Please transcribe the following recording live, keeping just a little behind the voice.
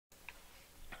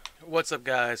What's up,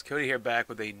 guys? Cody here, back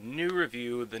with a new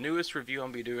review. The newest review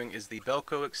I'm going to be doing is the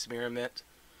Belko experiment.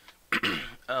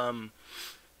 um,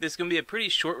 this is going to be a pretty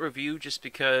short review just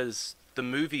because the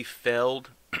movie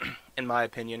failed, in my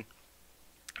opinion.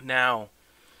 Now,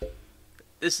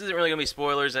 this isn't really going to be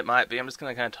spoilers, it might be. I'm just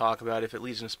going to kind of talk about it. If it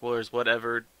leads into spoilers,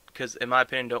 whatever. Because, in my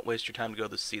opinion, don't waste your time to go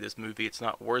to see this movie. It's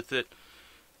not worth it.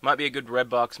 Might be a good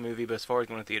Redbox movie, but as far as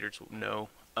going to theaters, no.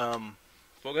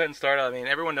 We'll go ahead and start. I mean,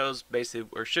 everyone knows basically,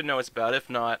 or should know, it's about. If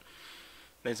not,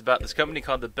 then it's about this company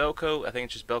called the Belko. I think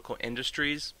it's just Belko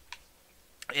Industries,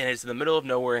 and it's in the middle of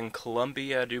nowhere in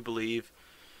Colombia, I do believe.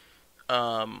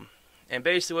 And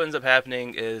basically, what ends up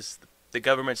happening is the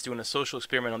government's doing a social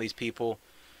experiment on these people,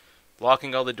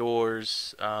 locking all the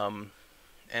doors, and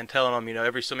telling them,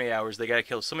 every so many hours they got to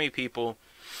kill so many people,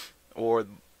 or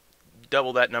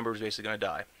double that number is basically going to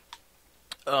die.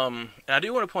 And I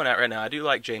do want to point out right now, I do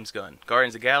like James Gunn.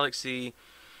 Guardians of the Galaxy, I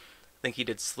think he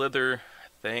did Slither,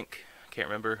 I can't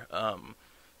remember.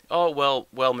 Well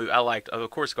movie, I liked, of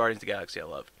course, Guardians of the Galaxy I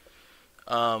loved.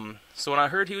 So when I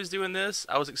heard he was doing this,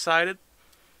 I was excited.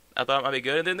 I thought it might be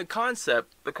good. And then the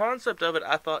concept of it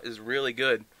I thought is really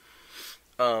good.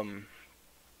 Kind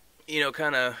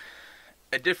of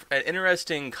an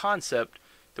interesting concept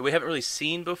that we haven't really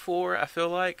seen before, I feel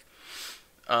like.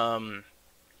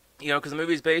 Because the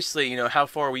movie's basically, how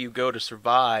far will you go to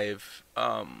survive?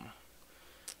 Are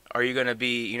you going to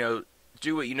be,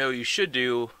 do what you should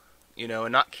do,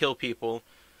 and not kill people?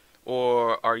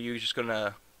 Or are you just going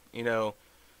to, let's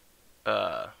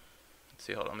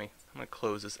see, hold on, I'm going to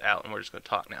close this out and we're just going to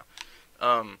talk now.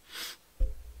 Are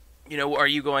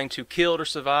you going to kill to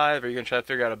survive? Are you going to try to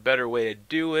figure out a better way to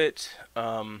do it?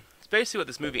 It's basically what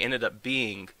this movie ended up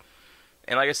being.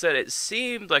 And like I said, it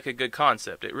seemed like a good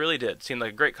concept. It really did. It seemed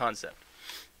like a great concept.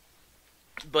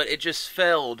 But it just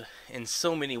failed in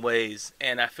so many ways.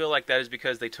 And I feel like that is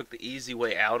because they took the easy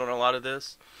way out on a lot of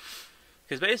this.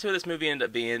 Because basically what this movie ended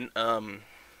up being,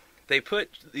 they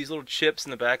put these little chips in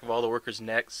the back of all the workers'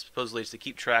 necks, supposedly to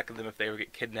keep track of them if they ever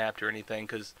get kidnapped or anything.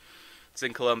 Because it's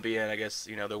in Colombia, and I guess,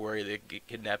 they're worried they get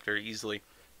kidnapped very easily.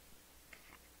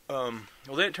 Well,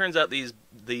 then it turns out these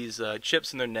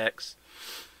chips in their necks,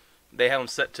 they have them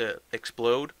set to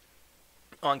explode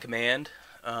on command.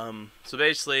 So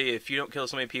basically, if you don't kill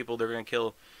so many people, they're going to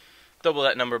kill double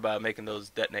that number by making those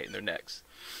detonate in their necks.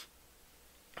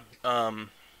 So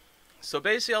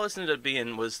basically, all this ended up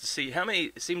being was to see how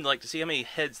many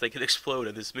heads they could explode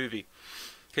in this movie.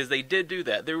 Because they did do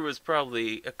that. There was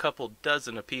probably a couple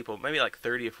dozen of people, maybe like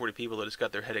 30 or 40 people that just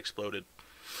got their head exploded.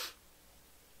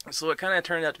 So it kind of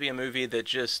turned out to be a movie that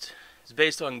just is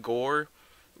based on gore,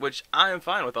 which I am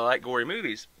fine with. I like gory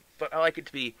movies, but I like it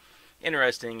to be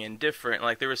interesting and different.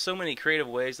 Like, there were so many creative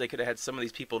ways they could have had some of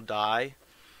these people die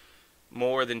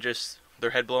more than just their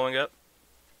head blowing up.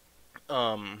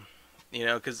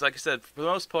 Because like I said, for the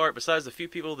most part, besides the few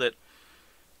people that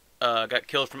got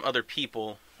killed from other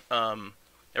people,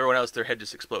 everyone else, their head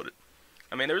just exploded.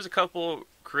 I mean, there was a couple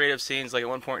creative scenes, like at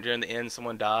one point during the end,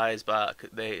 someone dies,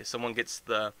 someone gets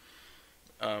a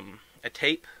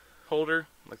tape holder,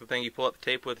 like the thing you pull up the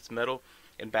tape with, it's metal,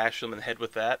 and bash them in the head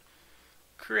with that.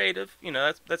 Creative,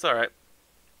 that's alright.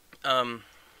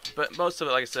 But most of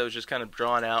it, like I said, was just kind of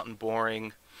drawn out and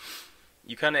boring.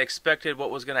 You kind of expected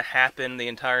what was going to happen the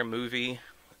entire movie.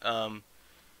 One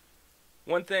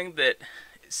thing that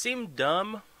seemed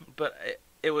dumb, but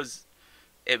it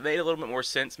made a little bit more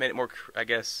sense, made it more, I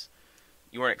guess,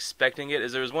 you weren't expecting it,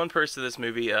 is there was one person in this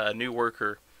movie, a new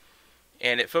worker,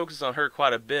 and it focuses on her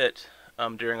quite a bit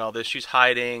during all this. She's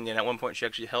hiding, and at one point she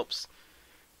actually helps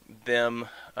them,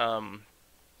 but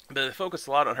they focus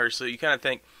a lot on her, so you kind of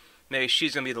think maybe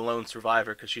she's going to be the lone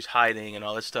survivor because she's hiding and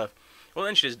all this stuff. Well,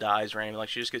 then she just dies randomly, like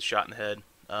she just gets shot in the head.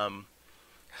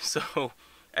 So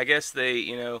I guess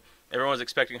everyone was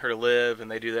expecting her to live, and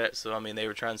they do that, so I mean, they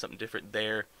were trying something different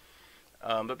there.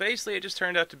 But basically it just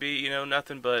turned out to be,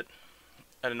 nothing but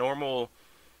a normal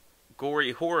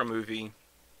gory horror movie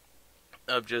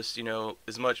of just,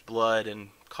 as much blood and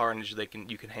carnage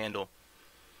you can handle.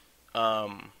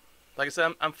 Like I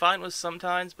said, I'm fine with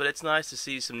sometimes, but it's nice to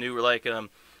see some new, like,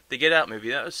 the Get Out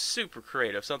movie. That was super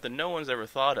creative, something no one's ever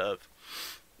thought of.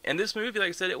 And this movie, like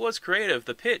I said, it was creative.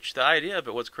 The pitch, the idea of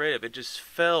it was creative. It just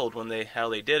failed how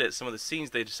they did it. Some of the scenes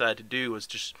they decided to do was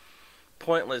just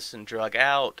pointless and drug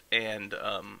out, and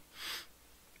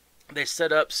they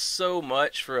set up so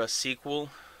much for a sequel.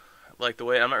 Like the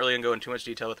way, I'm not really going to go into too much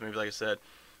detail with the movie, like I said.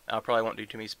 I probably won't do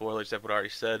too many spoilers, except what I already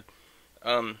said.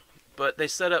 But they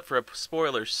set up for a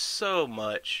spoiler so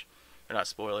much, or not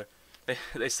spoiler,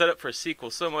 they set up for a sequel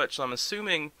so much, so I'm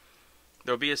assuming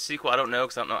there'll be a sequel. I don't know,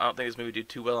 because I don't think this movie did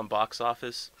too well in box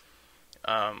office.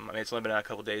 I mean, it's only been out a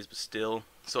couple days, but still.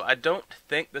 So I don't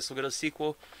think this will get a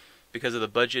sequel because of the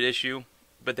budget issue,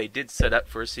 but they did set up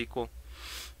for a sequel.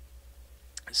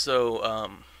 So,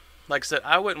 like I said,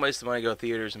 I wouldn't waste the money to go to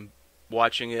theaters and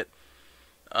watching it.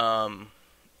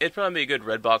 It'd probably be a good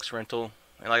Redbox rental.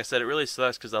 And like I said, it really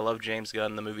sucks because I love James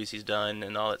Gunn, the movies he's done,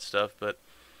 and all that stuff. But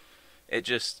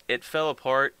it fell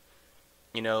apart.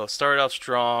 You know, started off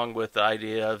strong with the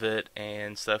idea of it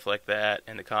and stuff like that,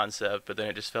 and the concept. But then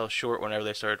it just fell short whenever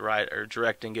they started writing or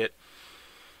directing it.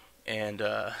 And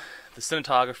the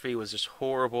cinematography was just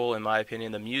horrible, in my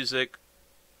opinion. The music,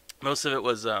 most of it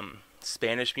was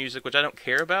Spanish music, which I don't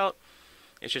care about.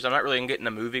 It's just I'm not really getting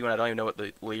a movie when I don't even know what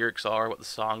the lyrics are, what the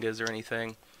song is, or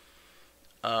anything.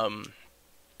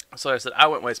 So like I said, I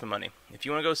wouldn't waste my money. If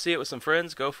you want to go see it with some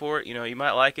friends, go for it. You know, you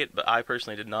might like it, but I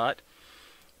personally did not.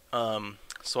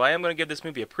 So I am going to give this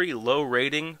movie a pretty low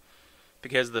rating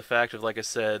because of the fact of, like I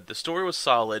said, the story was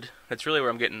solid. That's really where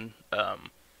I'm getting,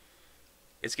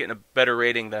 it's getting a better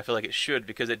rating than I feel like it should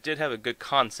because it did have a good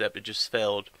concept. It just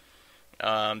failed.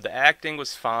 The acting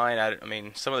was fine. I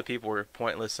mean, some of the people were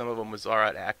pointless. Some of them was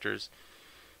alright actors.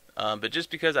 But just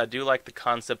because I do like the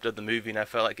concept of the movie and I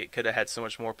felt like it could have had so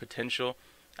much more potential,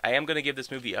 I am going to give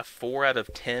this movie a 4 out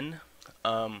of 10.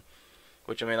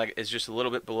 Which, I mean, like, is just a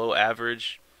little bit below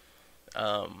average.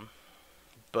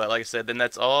 But like I said, then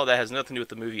that's all. That has nothing to do with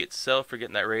the movie itself for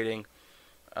getting that rating.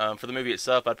 For the movie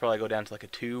itself, I'd probably go down to like a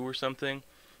 2 or something.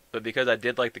 But because I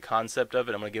did like the concept of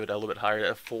it, I'm going to give it a little bit higher,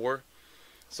 a 4.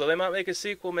 So they might make a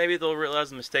sequel. Maybe they'll realize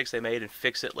the mistakes they made and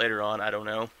fix it later on. I don't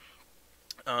know.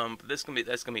 But that's gonna be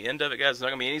the end of it, guys. There's not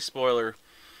gonna be any spoiler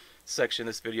section in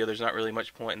this video. There's not really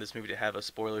much point in this movie to have a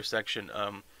spoiler section.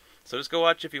 So just go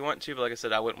watch if you want to. But like I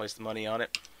said, I wouldn't waste the money on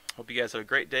it. Hope you guys have a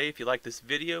great day. If you like this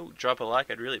video, drop a like.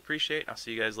 I'd really appreciate it. I'll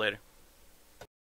see you guys later.